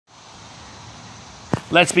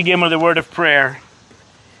Let's begin with a word of prayer.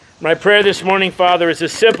 My prayer this morning, Father, is a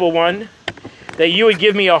simple one, that you would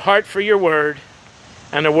give me a heart for your word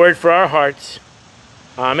and a word for our hearts.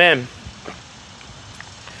 Amen.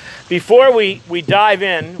 Before we dive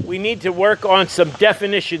in, we need to work on some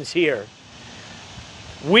definitions here.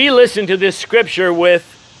 We listen to this scripture with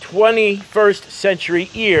 21st century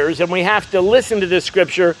ears, and we have to listen to this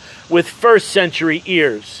scripture with first century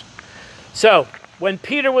ears. So, when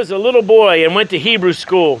Peter was a little boy and went to Hebrew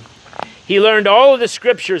school, he learned all of the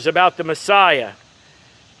scriptures about the Messiah.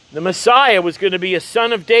 The Messiah was going to be a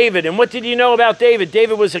son of David. And what did you know about David?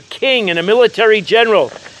 David was a king and a military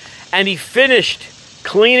general. And he finished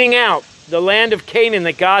cleaning out the land of Canaan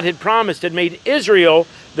that God had promised and made Israel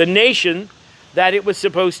the nation that it was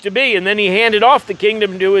supposed to be. And then he handed off the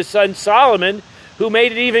kingdom to his son Solomon, who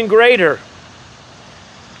made it even greater.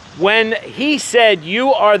 When he said,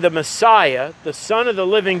 "You are the Messiah, the Son of the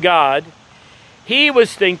living God," he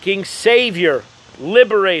was thinking Savior,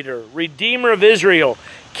 Liberator, Redeemer of Israel,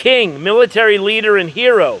 King, military leader, and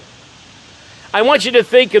hero. I want you to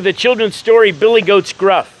think of the children's story, Billy Goat's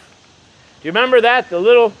Gruff. Do you remember that? The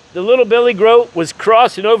little Billy Goat was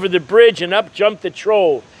crossing over the bridge, and up jumped the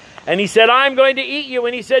troll. And he said, "I'm going to eat you."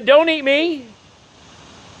 And he said, "Don't eat me.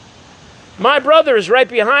 My brother is right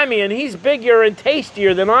behind me, and he's bigger and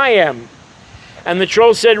tastier than I am." And the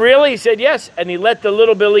troll said, "Really?" He said, "Yes." And he let the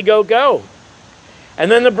little Billy Goat go. And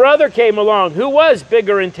then the brother came along, who was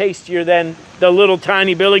bigger and tastier than the little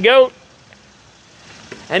tiny Billy Goat.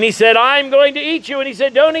 And he said, "I'm going to eat you." And he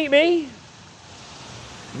said, "Don't eat me.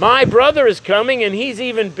 My brother is coming, and he's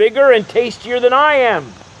even bigger and tastier than I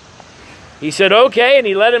am." He said, "Okay," and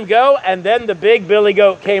he let him go. And then the big Billy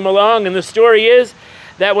Goat came along, and the story is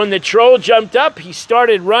that when the troll jumped up, he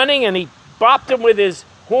started running, and he bopped him with his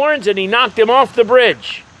horns, and he knocked him off the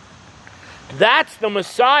bridge. That's the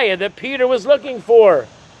Messiah that Peter was looking for.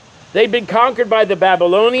 They'd been conquered by the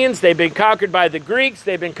Babylonians, they'd been conquered by the Greeks,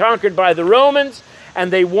 they'd been conquered by the Romans,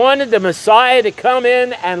 and they wanted the Messiah to come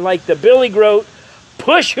in and, like the Billy Goat,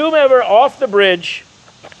 push whomever off the bridge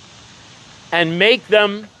and make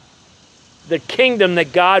them the kingdom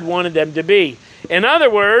that God wanted them to be. In other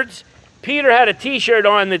words, Peter had a t-shirt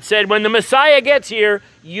on that said, "When the Messiah gets here,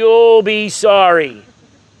 you'll be sorry."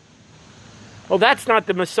 Well, that's not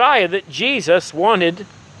the Messiah that Jesus wanted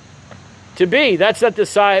to be. That's not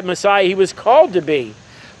the Messiah he was called to be.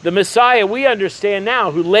 The Messiah we understand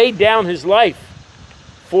now, who laid down his life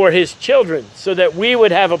for his children so that we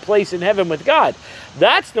would have a place in heaven with God.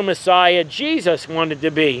 That's the Messiah Jesus wanted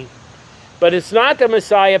to be. But it's not the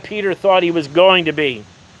Messiah Peter thought he was going to be.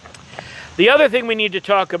 The other thing we need to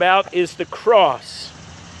talk about is the cross.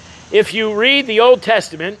 If you read the Old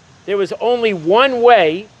Testament, there was only one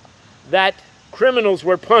way that criminals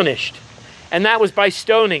were punished, and that was by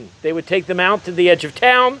stoning. They would take them out to the edge of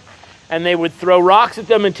town, and they would throw rocks at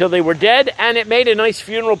them until they were dead, and it made a nice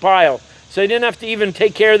funeral pile. So they didn't have to even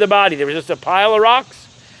take care of the body. There was just a pile of rocks,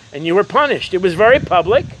 and you were punished. It was very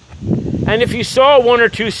public, and if you saw one or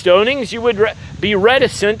two stonings, you would be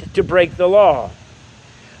reticent to break the law.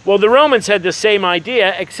 Well, the Romans had the same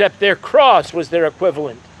idea, except their cross was their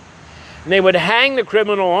equivalent. And they would hang the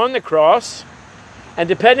criminal on the cross, and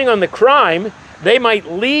depending on the crime, they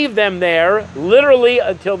might leave them there literally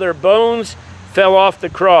until their bones fell off the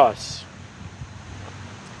cross.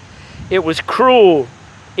 It was cruel,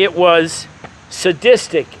 it was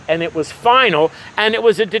sadistic, and it was final, and it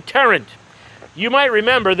was a deterrent. You might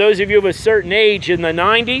remember, those of you of a certain age, in the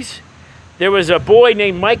 90s, there was a boy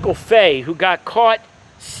named Michael Fay who got caught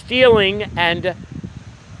stealing and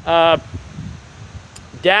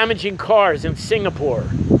damaging cars in Singapore.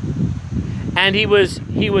 And he was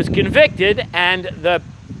convicted, and the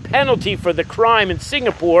penalty for the crime in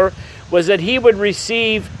Singapore was that he would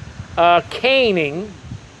receive caning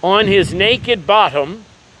on his naked bottom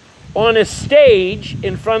on a stage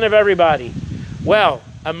in front of everybody. Well,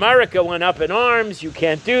 America went up in arms. You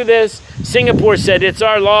can't do this. Singapore said, "It's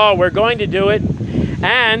our law. We're going to do it."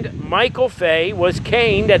 And Michael Fay was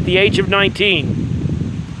caned at the age of 19.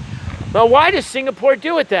 Well, why does Singapore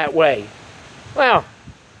do it that way? Well,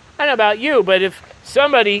 I don't know about you, but if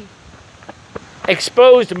somebody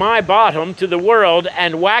exposed my bottom to the world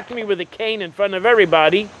and whacked me with a cane in front of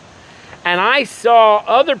everybody, and I saw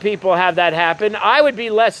other people have that happen, I would be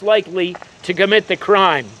less likely to commit the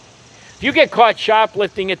crime. If you get caught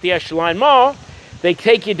shoplifting at the Echelon Mall, they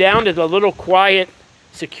take you down to the little quiet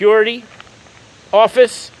security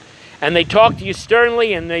office, and they talk to you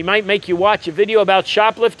sternly, and they might make you watch a video about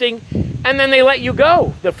shoplifting, and then they let you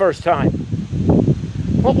go the first time.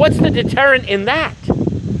 Well, what's the deterrent in that?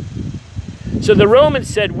 So the Romans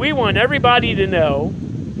said, we want everybody to know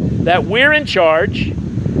that we're in charge,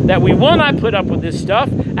 that we will not put up with this stuff.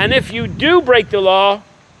 And if you do break the law,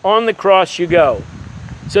 on the cross you go.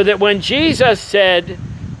 So that when Jesus said,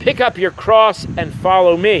 pick up your cross and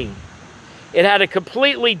follow me, it had a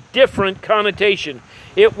completely different connotation.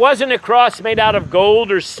 It wasn't a cross made out of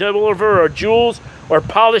gold or silver or jewels or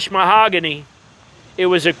polished mahogany. It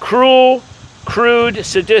was a cruel, crude,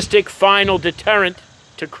 sadistic, final deterrent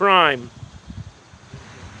to crime.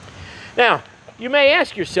 Now, you may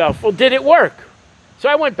ask yourself, well, did it work? So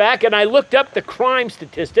I went back and I looked up the crime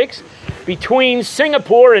statistics between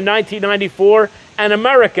Singapore in 1994 and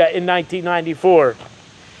America in 1994.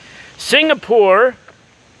 Singapore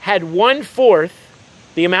had 1/4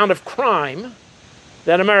 the amount of crime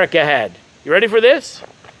that America had. You ready for this?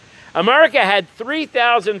 America had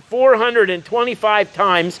 3,425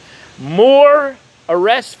 times more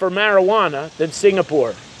arrests for marijuana than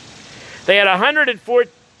Singapore. They had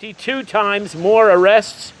 142 times more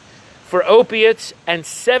arrests for opiates and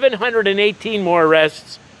 718 more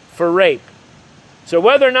arrests for rape. So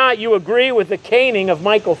whether or not you agree with the caning of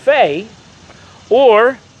Michael Fay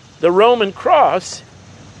or the Roman cross,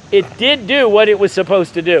 it did do what it was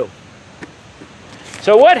supposed to do.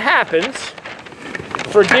 So what happens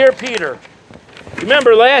for dear Peter?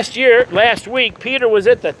 Remember last week, Peter was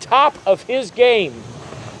at the top of his game.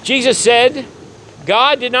 Jesus said,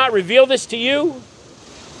 God did not reveal this to you.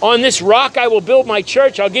 On this rock I will build my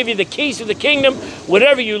church. I'll give you the keys to the kingdom.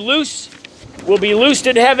 Whatever you loose will be loosed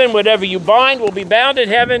in heaven. Whatever you bind will be bound in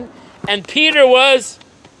heaven. And Peter was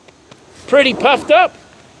pretty puffed up.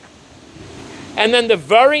 And then the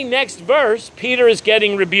very next verse, Peter is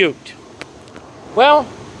getting rebuked. Well,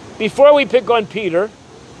 before we pick on Peter,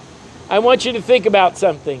 I want you to think about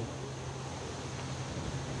something.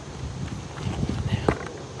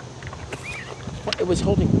 It was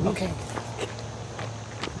holding. Okay.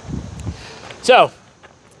 So,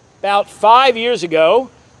 about 5 years ago,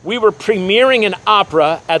 we were premiering an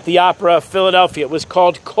opera at the Opera of Philadelphia. It was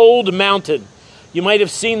called Cold Mountain. You might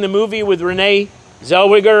have seen the movie with Renee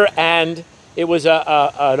Zellweger, and it was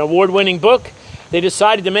an award-winning book. They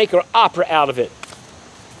decided to make an opera out of it.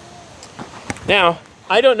 Now,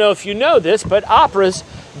 I don't know if you know this, but operas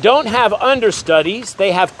don't have understudies.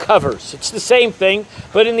 They have covers. It's the same thing,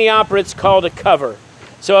 but in the opera it's called a cover.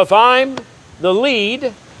 So if I'm the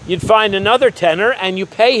lead, you'd find another tenor and you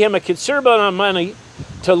pay him a considerable amount of money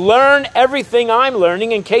to learn everything I'm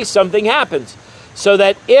learning in case something happens. So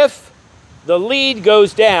that if the lead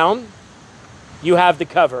goes down, you have the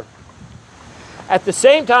cover. At the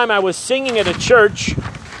same time, I was singing at a church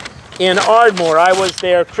in Ardmore. I was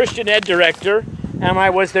their Christian ed director and I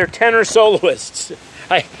was their tenor soloist.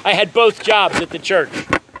 I had both jobs at the church.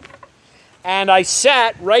 And I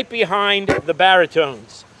sat right behind the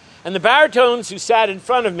baritones. And the baritones who sat in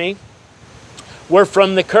front of me were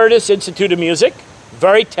from the Curtis Institute of Music,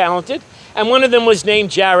 very talented, and one of them was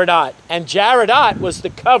named Jared Ott. And Jared Ott was the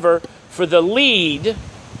cover for the lead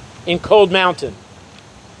in Cold Mountain.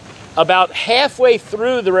 About halfway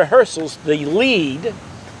through the rehearsals, the lead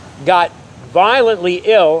got violently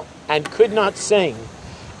ill and could not sing.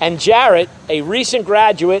 And Jared, a recent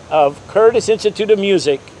graduate of Curtis Institute of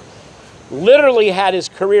Music, literally had his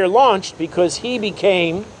career launched because he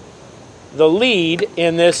became the lead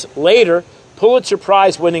in this later Pulitzer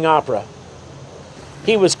Prize winning opera.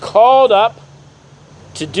 He was called up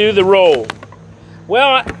to do the role.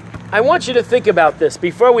 Well, I want you to think about this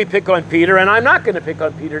before we pick on Peter, and I'm not going to pick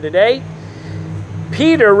on Peter today.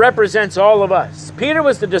 Peter represents all of us. Peter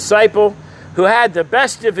was the disciple who had the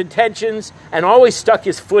best of intentions and always stuck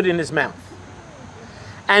his foot in his mouth.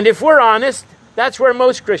 And if we're honest, that's where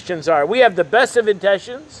most Christians are. We have the best of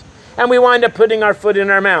intentions, and we wind up putting our foot in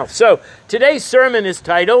our mouth. So today's sermon is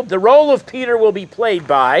titled, The Role of Peter Will Be Played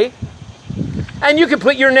By, and you can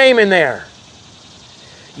put your name in there.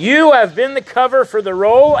 You have been the cover for the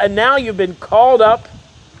role, and now you've been called up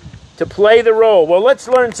to play the role. Well, let's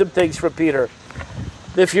learn some things from Peter.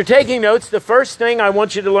 If you're taking notes, the first thing I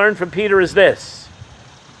want you to learn from Peter is this.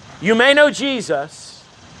 You may know Jesus,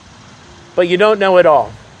 but you don't know it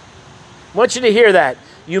all. I want you to hear that.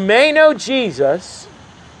 You may know Jesus,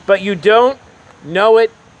 but you don't know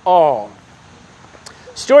it all.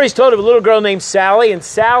 Story's told of a little girl named Sally, and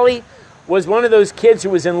Sally was one of those kids who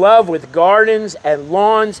was in love with gardens and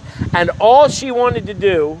lawns, and all she wanted to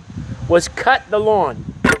do was cut the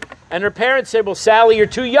lawn. And her parents said, well, Sally, you're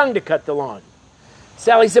too young to cut the lawn.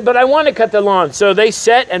 Sally said, but I want to cut the lawn. So they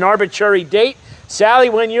set an arbitrary date. Sally,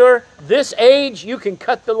 when you're this age, you can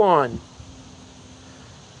cut the lawn.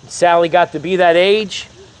 Sally got to be that age,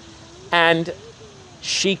 and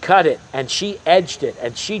she cut it, and she edged it,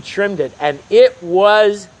 and she trimmed it, and it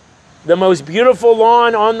was the most beautiful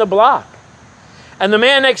lawn on the block. And the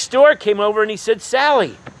man next door came over and he said,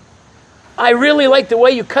 Sally, I really like the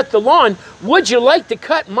way you cut the lawn. Would you like to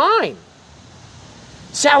cut mine?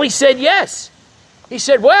 Sally said yes. He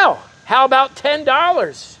said, well, how about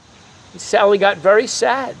 $10? And Sally got very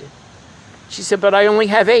sad. She said, but I only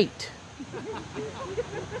have 8.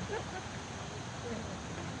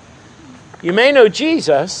 You may know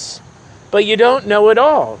Jesus, but you don't know it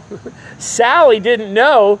all. Sally didn't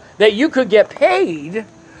know that you could get paid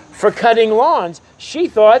for cutting lawns. She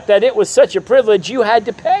thought that it was such a privilege you had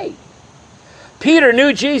to pay. Peter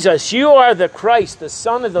knew Jesus. You are the Christ, the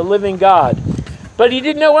Son of the living God. But he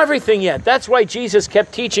didn't know everything yet. That's why Jesus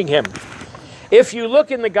kept teaching him. If you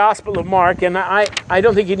look in the Gospel of Mark, and I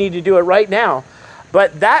don't think you need to do it right now,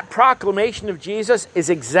 but that proclamation of Jesus is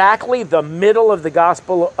exactly the middle of the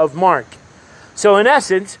Gospel of Mark. So in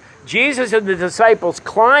essence, Jesus and the disciples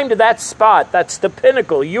climbed to that spot. That's the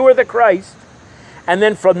pinnacle. You are the Christ. And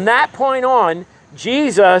then from that point on,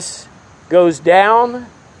 Jesus goes down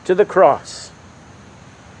to the cross.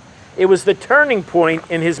 It was the turning point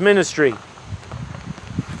in his ministry.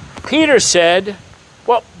 Peter said,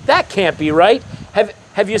 well, that can't be right.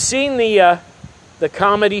 Have you seen the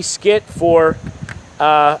comedy skit for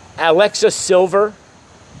Alexa Silver?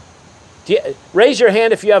 Raise your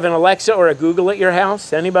hand if you have an Alexa or a Google at your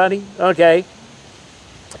house. Anybody? Okay.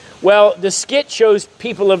 Well, the skit shows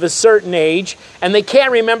people of a certain age, and they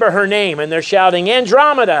can't remember her name, and they're shouting,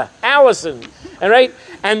 Andromeda, Allison, all right?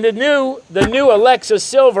 And the new Alexa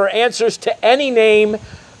Silver answers to any name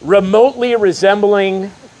remotely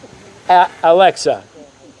resembling Alexa.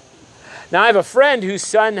 Now, I have a friend whose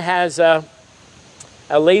son has a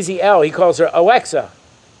lazy L. He calls her Alexa,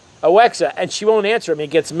 and she won't answer him. He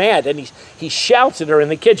gets mad, and he shouts at her in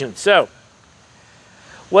the kitchen. So,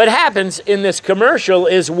 what happens in this commercial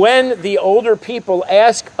is when the older people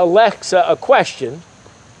ask Alexa a question,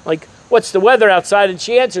 like, what's the weather outside? And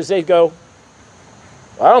she answers, they go,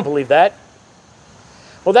 well, I don't believe that.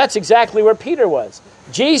 Well, that's exactly where Peter was.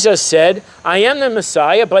 Jesus said, I am the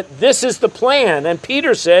Messiah, but this is the plan. And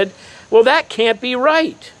Peter said, well, that can't be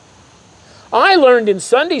right. I learned in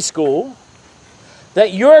Sunday school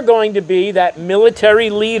that you're going to be that military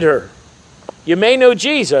leader. You may know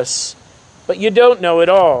Jesus, but you don't know it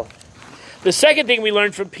all. The second thing we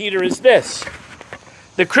learned from Peter is this.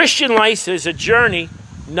 The Christian life is a journey,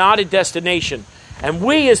 not a destination. And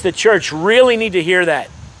we as the church really need to hear that.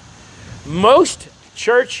 Most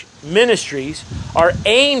church ministries are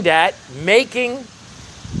aimed at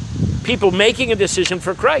people making a decision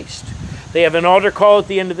for Christ. They have an altar call at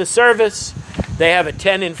the end of the service. They have a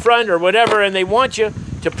 10 in front or whatever, and they want you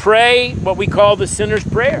to pray what we call the sinner's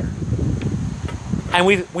prayer. And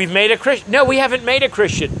we've made a Christian. No, we haven't made a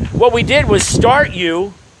Christian. What we did was start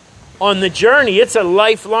you on the journey. It's a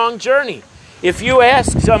lifelong journey. If you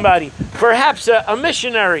ask somebody, perhaps a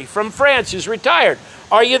missionary from France who's retired,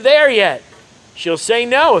 are you there yet? She'll say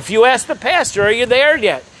no. If you ask the pastor, are you there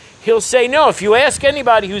yet? He'll say no. If you ask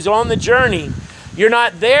anybody who's on the journey, you're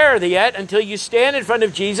not there yet until you stand in front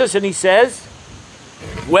of Jesus and he says,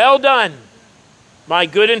 well done, my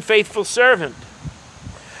good and faithful servant.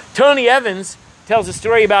 Tony Evans tells a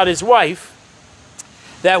story about his wife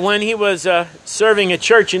that when he was serving a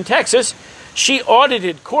church in Texas, she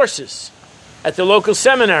audited courses at the local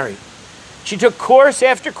seminary. She took course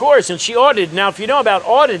after course and she audited. Now, if you know about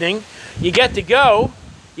auditing, you get to go,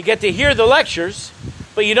 you get to hear the lectures,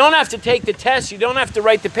 but you don't have to take the tests, you don't have to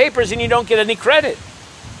write the papers, and you don't get any credit.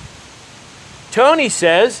 Tony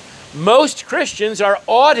says most Christians are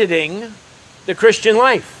auditing the Christian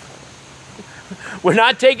life. We're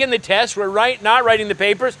not taking the tests, we're not writing the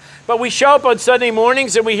papers, but we show up on Sunday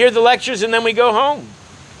mornings and we hear the lectures and then we go home.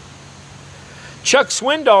 Chuck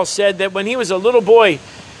Swindoll said that when he was a little boy,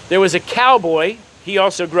 there was a cowboy, he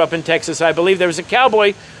also grew up in Texas, I believe, there was a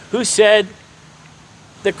cowboy who said,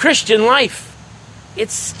 the Christian life,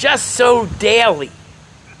 it's just so daily.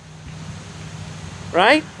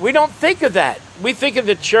 Right? We don't think of that. We think of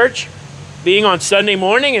the church being on Sunday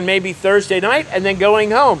morning and maybe Thursday night and then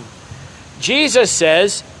going home. Jesus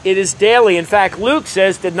says it is daily. In fact, Luke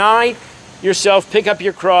says, deny yourself, pick up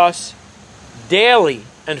your cross daily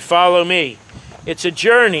and follow me. It's a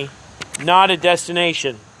journey, not a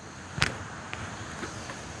destination.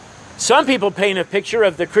 Some people paint a picture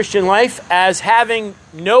of the Christian life as having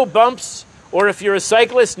no bumps, or if you're a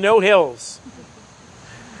cyclist, no hills.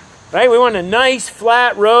 Right? We want a nice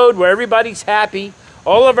flat road where everybody's happy,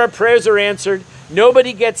 all of our prayers are answered,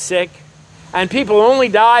 nobody gets sick, and people only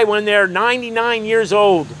die when they're 99 years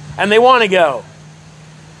old and they want to go.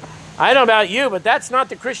 I don't know about you, but that's not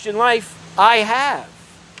the Christian life I have.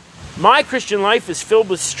 My Christian life is filled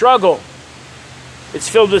with struggle. It's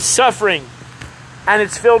filled with suffering. and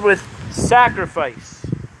it's filled with sacrifice.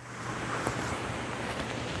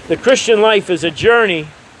 The Christian life is a journey,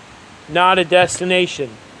 not a destination.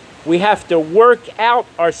 We have to work out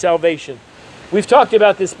our salvation. We've talked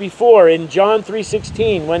about this before in John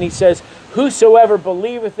 3:16 when he says, "Whosoever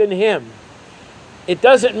believeth in him." It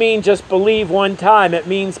doesn't mean just believe one time. It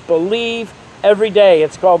means believe every day.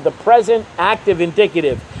 It's called the present active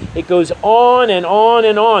indicative. It goes on and on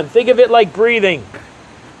and on. Think of it like breathing.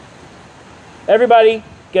 Everybody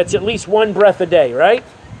gets at least one breath a day, right?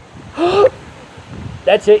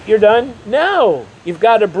 That's it, you're done? No, you've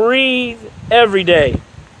got to breathe every day.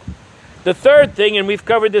 The third thing, and we've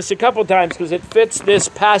covered this a couple times because it fits this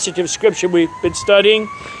passage of Scripture we've been studying,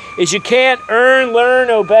 is you can't earn, learn,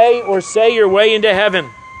 obey, or say your way into heaven.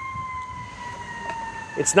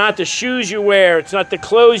 It's not the shoes you wear. It's not the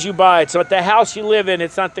clothes you buy. It's not the house you live in.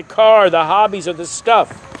 It's not the car, the hobbies, or the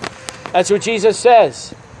stuff. That's what Jesus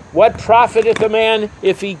says. What profiteth a man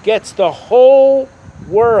if he gets the whole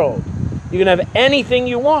world? You can have anything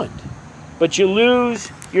you want, but you lose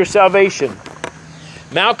your salvation.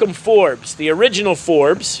 Malcolm Forbes, the original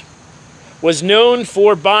Forbes, was known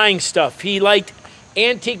for buying stuff. He liked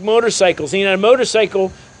antique motorcycles. He had a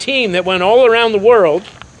motorcycle team that went all around the world,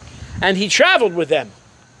 and he traveled with them.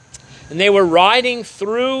 And they were riding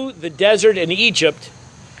through the desert in Egypt,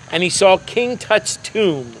 and he saw King Tut's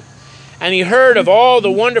tomb. And he heard of all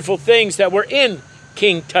the wonderful things that were in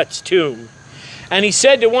King Tut's tomb. And he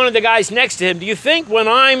said to one of the guys next to him, "Do you think when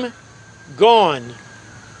I'm gone,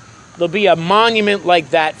 there'll be a monument like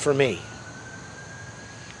that for me?"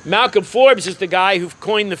 Malcolm Forbes is the guy who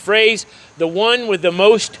coined the phrase, "The one with the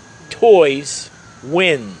most toys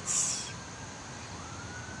wins."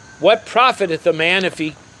 What profiteth a man if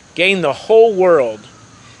he gain the whole world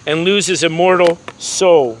and lose his immortal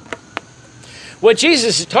soul? What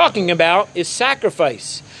Jesus is talking about is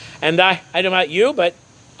sacrifice. And I don't know about you, but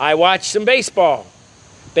I watch some baseball.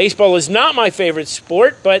 Baseball is not my favorite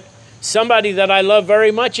sport, but somebody that I love very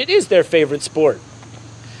much, it is their favorite sport.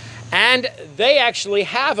 And they actually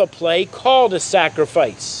have a play called a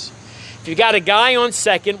sacrifice. If you've got a guy on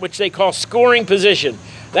second, which they call scoring position,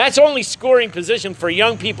 that's only scoring position for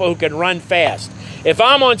young people who can run fast. If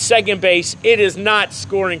I'm on second base, it is not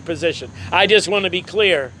scoring position. I just want to be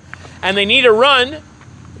clear. And they need a run.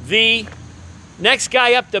 The next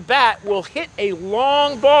guy up the bat will hit a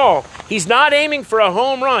long ball. He's not aiming for a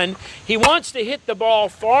home run. He wants to hit the ball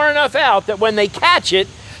far enough out that when they catch it,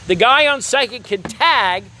 the guy on second can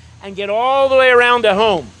tag and get all the way around to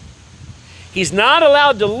home. He's not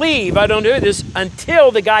allowed to leave, I don't do this, until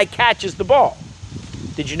the guy catches the ball.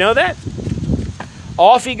 Did you know that?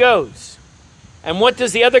 Off he goes. And what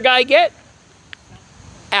does the other guy get?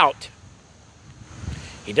 Out.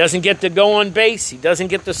 He doesn't get to go on base. He doesn't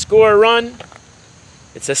get to score a run.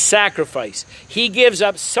 It's a sacrifice. He gives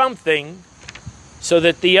up something so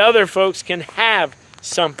that the other folks can have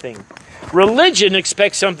something. Religion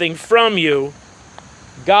expects something from you.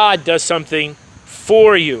 God does something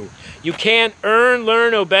for you. You can't earn,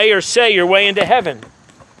 learn, obey, or say your way into heaven.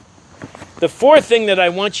 The fourth thing that I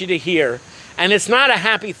want you to hear, and it's not a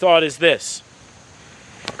happy thought, is this.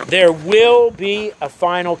 There will be a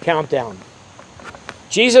final countdown.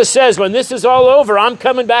 Jesus says, when this is all over, I'm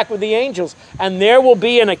coming back with the angels, and there will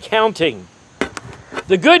be an accounting.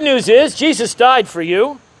 The good news is Jesus died for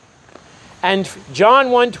you. And John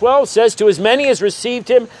 1:12 says, to as many as received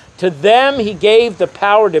him, to them he gave the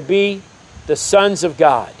power to be the sons of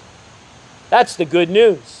God. That's the good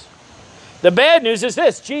news. The bad news is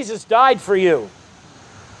this: Jesus died for you.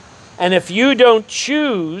 And if you don't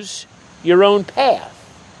choose your own path,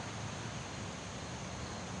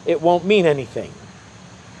 it won't mean anything.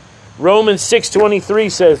 Romans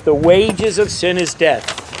 6:23 says, the wages of sin is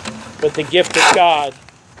death, but the gift of God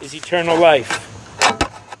is eternal life.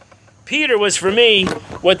 Peter was, for me,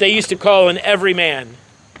 what they used to call an everyman.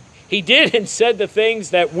 He did and said the things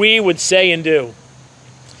that we would say and do.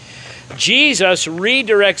 Jesus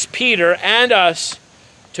redirects Peter and us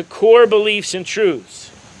to core beliefs and truths.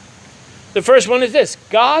 The first one is this: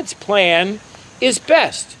 God's plan is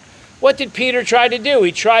best. What did Peter try to do?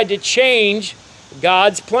 He tried to change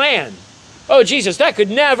God's plan. Oh, Jesus, that could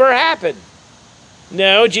never happen.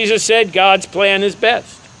 No, Jesus said God's plan is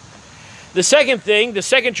best. The second thing, the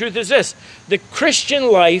second truth is this: the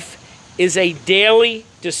Christian life is a daily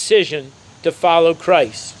decision to follow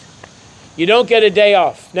Christ. You don't get a day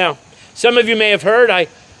off. Now, some of you may have heard I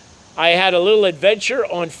had a little adventure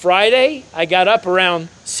on Friday. I got up around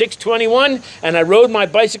 6:21 and I rode my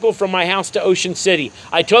bicycle from my house to Ocean City.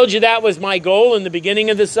 I told you that was my goal in the beginning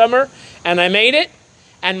of the summer, and I made it.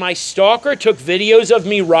 And my stalker took videos of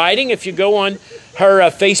me riding. If you go on her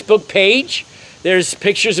Facebook page, There's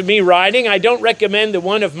pictures of me riding. I don't recommend the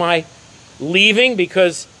one of my leaving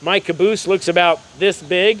because my caboose looks about this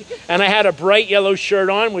big, and I had a bright yellow shirt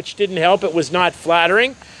on, which didn't help. It was not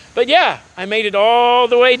flattering. But yeah, I made it all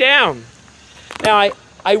the way down. Now,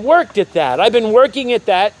 I worked at that. I've been working at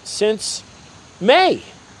that since May.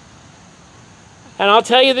 And I'll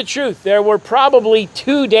tell you the truth, there were probably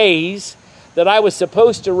 2 days that I was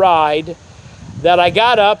supposed to ride that I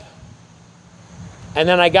got up and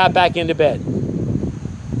then I got back into bed.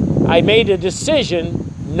 I made a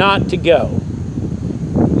decision not to go.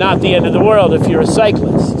 Not the end of the world if you're a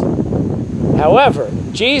cyclist. However,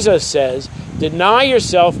 Jesus says, deny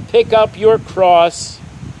yourself, pick up your cross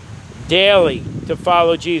daily to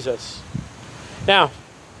follow Jesus. Now,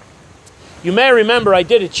 you may remember I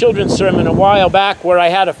did a children's sermon a while back where I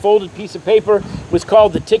had a folded piece of paper. It was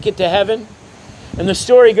called The Ticket to Heaven. And the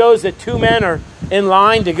story goes that 2 men are in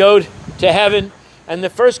line to go to heaven. And the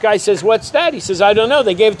first guy says, what's that? He says, I don't know.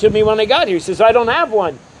 They gave it to me when I got here. He says, I don't have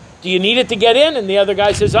one. Do you need it to get in? And the other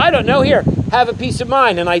guy says, I don't know. Here, have a piece of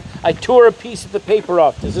mine. And I tore a piece of the paper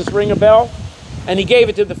off. Does this ring a bell? And he gave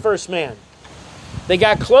it to the first man. They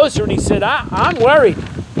got closer and he said, I'm worried.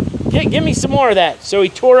 Give me some more of that. So he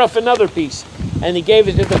tore off another piece and he gave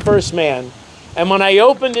it to the first man. And when I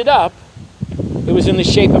opened it up, it was in the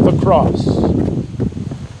shape of a cross.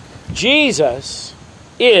 Jesus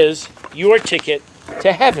is your ticket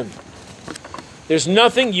to heaven. There's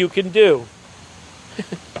nothing you can do.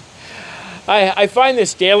 I find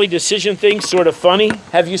this daily decision thing sort of funny.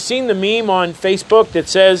 Have you seen the meme on Facebook that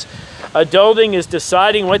says adulting is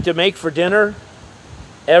deciding what to make for dinner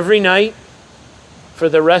every night for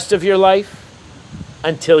the rest of your life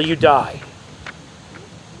until you die?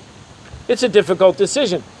 It's a difficult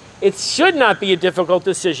decision. It should not be a difficult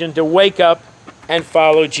decision to wake up and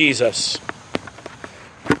follow Jesus.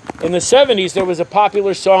 In the 70s, there was a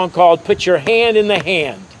popular song called Put Your Hand in the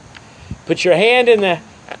Hand. Put your hand in the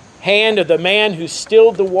hand of the man who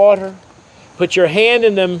stilled the water. Put your hand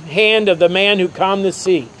in the hand of the man who calmed the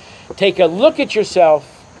sea. Take a look at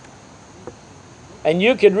yourself, and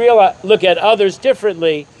you can look at others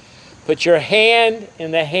differently. Put your hand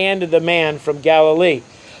in the hand of the man from Galilee.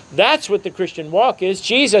 That's what the Christian walk is.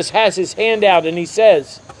 Jesus has his hand out and he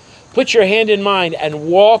says, put your hand in mine and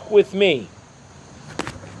walk with me.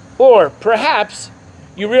 Or perhaps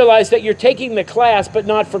you realize that you're taking the class but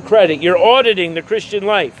not for credit. You're auditing the Christian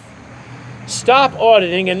life. Stop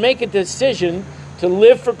auditing and make a decision to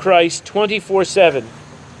live for Christ 24/7.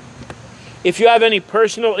 If you have any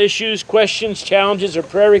personal issues, questions, challenges, or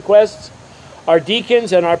prayer requests, our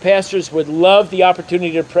deacons and our pastors would love the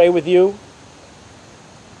opportunity to pray with you.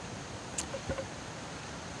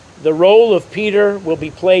 The role of Peter will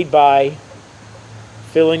be played by,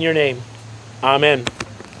 fill in your name. Amen.